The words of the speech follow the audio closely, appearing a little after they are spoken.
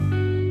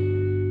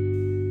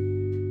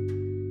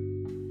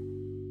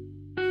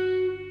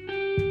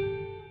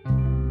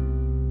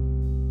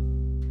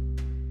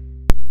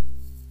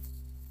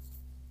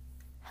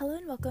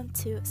welcome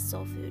to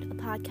Soul Food, a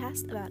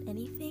podcast about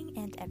anything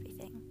and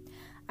everything.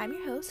 I'm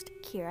your host,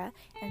 Kira,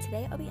 and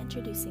today I'll be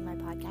introducing my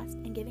podcast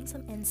and giving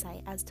some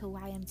insight as to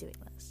why I'm doing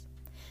this.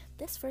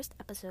 This first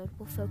episode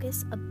will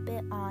focus a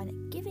bit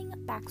on giving a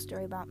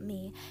backstory about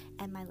me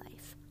and my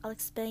life. I'll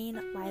explain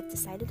why I've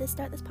decided to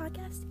start this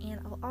podcast,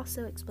 and I'll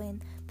also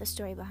explain the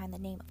story behind the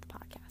name of the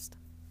podcast.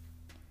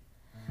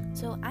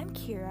 So I'm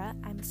Kira.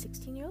 I'm a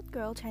 16-year-old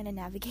girl trying to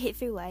navigate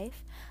through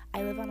life.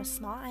 I live on a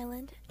small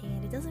island,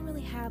 and it doesn't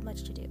really have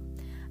much to do.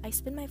 I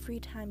spend my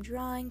free time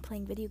drawing,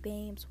 playing video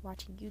games,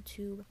 watching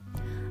YouTube.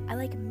 I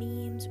like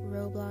memes,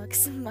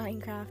 Roblox,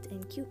 Minecraft,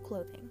 and cute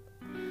clothing.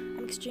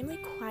 I'm extremely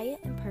quiet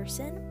in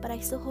person, but I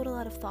still hold a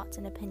lot of thoughts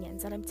and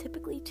opinions that I'm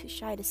typically too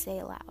shy to say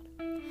aloud.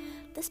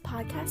 This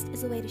podcast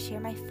is a way to share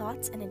my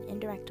thoughts in an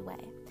indirect way.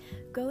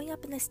 Growing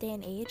up in this day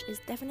and age is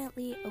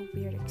definitely a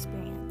weird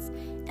experience,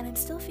 and I'm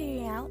still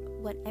figuring out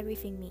what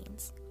everything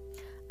means.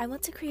 I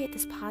want to create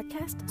this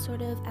podcast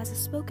sort of as a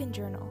spoken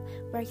journal,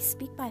 where I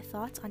speak my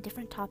thoughts on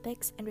different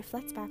topics and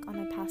reflect back on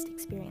my past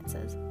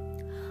experiences.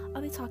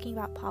 I'll be talking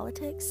about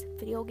politics,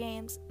 video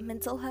games,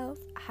 mental health,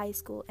 high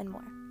school, and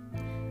more.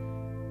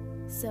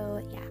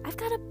 So yeah, I've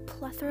got a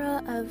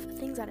plethora of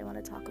things that I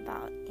want to talk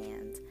about,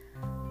 and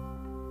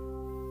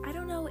I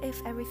don't know if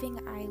everything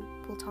I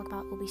will talk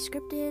about will be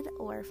scripted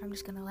or if I'm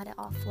just going to let it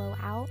all flow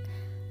out.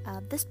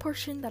 This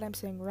portion that I'm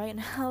saying right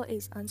now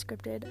is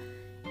unscripted,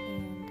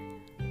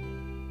 and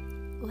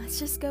let's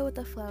just go with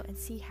the flow and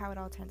see how it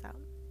all turns out.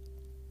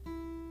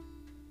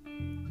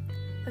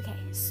 Okay,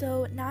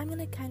 so now I'm going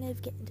to kind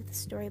of get into the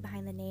story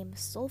behind the name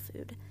Soul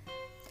Food.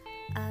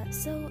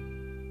 So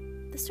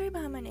the story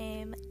behind my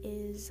name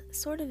is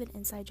sort of an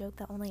inside joke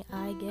that only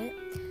I get.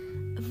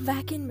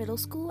 Back in middle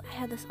school, I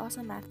had this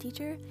awesome math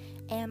teacher,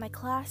 and my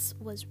class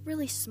was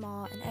really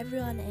small, and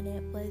everyone in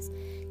it was,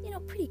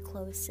 pretty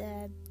close.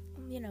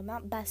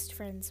 Not best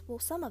friends. Well,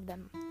 some of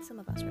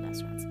us were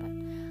best friends, but,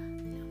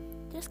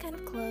 just kind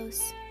of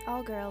close,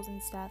 all girls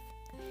and stuff.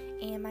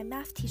 And my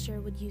math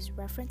teacher would use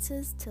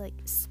references to,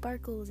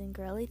 sparkles and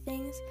girly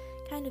things,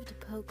 kind of to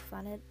poke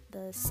fun at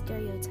the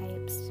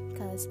stereotypes,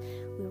 because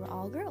we were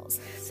all girls.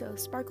 So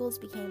sparkles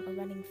became a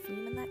running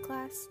theme in that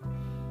class.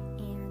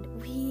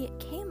 We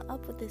came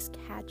up with this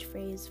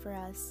catchphrase for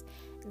us,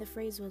 and the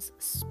phrase was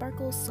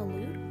Sparkle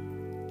Salute,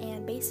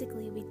 and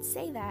basically we'd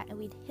say that and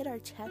we'd hit our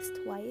chest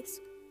twice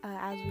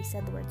as we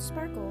said the word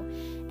sparkle,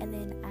 and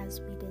then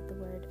as we did the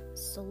word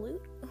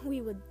salute,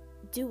 we would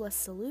do a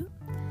salute,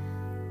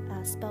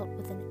 spelt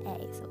with an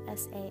A, so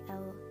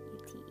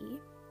S-A-L-U-T-E,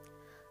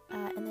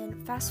 and then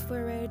fast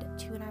forward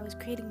to when I was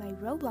creating my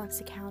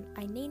Roblox account,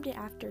 I named it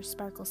after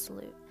Sparkle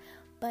Salute,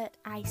 but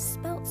I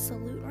spelt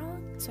salute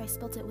wrong, so I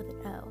spelt it with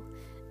an O.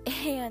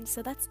 And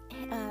so that's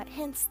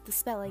hence the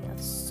spelling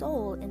of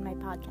soul in my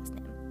podcast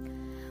name.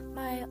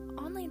 My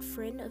online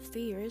friend of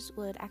 3 years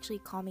would actually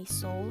call me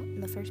Soul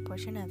in the first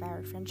portion of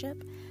our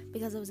friendship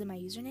because it was in my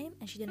username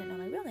and she didn't know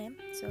my real name.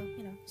 So,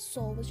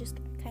 Soul was just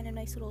kind of a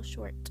nice little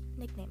short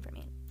nickname for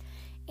me.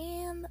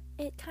 And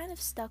it kind of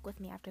stuck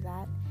with me after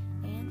that.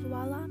 And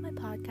voila, my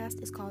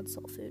podcast is called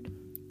Soul Food.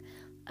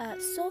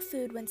 Soul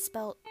food, when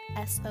spelled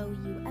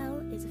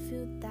S-O-U-L, is a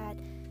food that,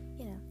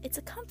 it's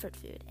a comfort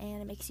food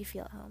and it makes you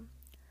feel at home.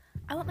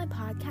 I want my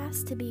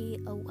podcast to be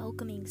a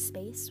welcoming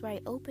space where I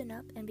open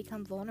up and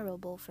become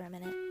vulnerable for a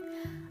minute.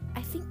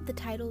 I think the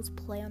title's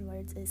play on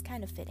words is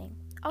kind of fitting.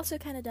 Also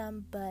kind of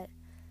dumb, but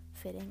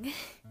fitting.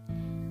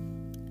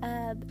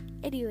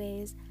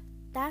 Anyways,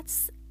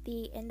 that's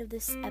the end of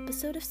this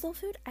episode of Soul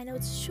Food. I know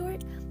it's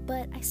short,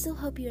 but I still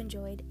hope you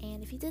enjoyed,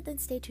 and if you did, then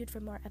stay tuned for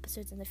more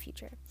episodes in the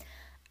future.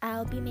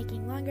 I'll be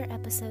making longer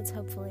episodes,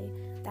 hopefully,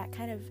 that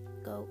kind of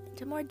go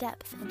into more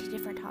depth into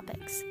different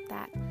topics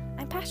that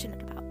I'm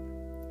passionate about.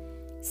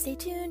 Stay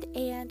tuned,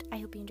 and I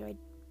hope you enjoyed.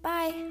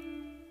 Bye!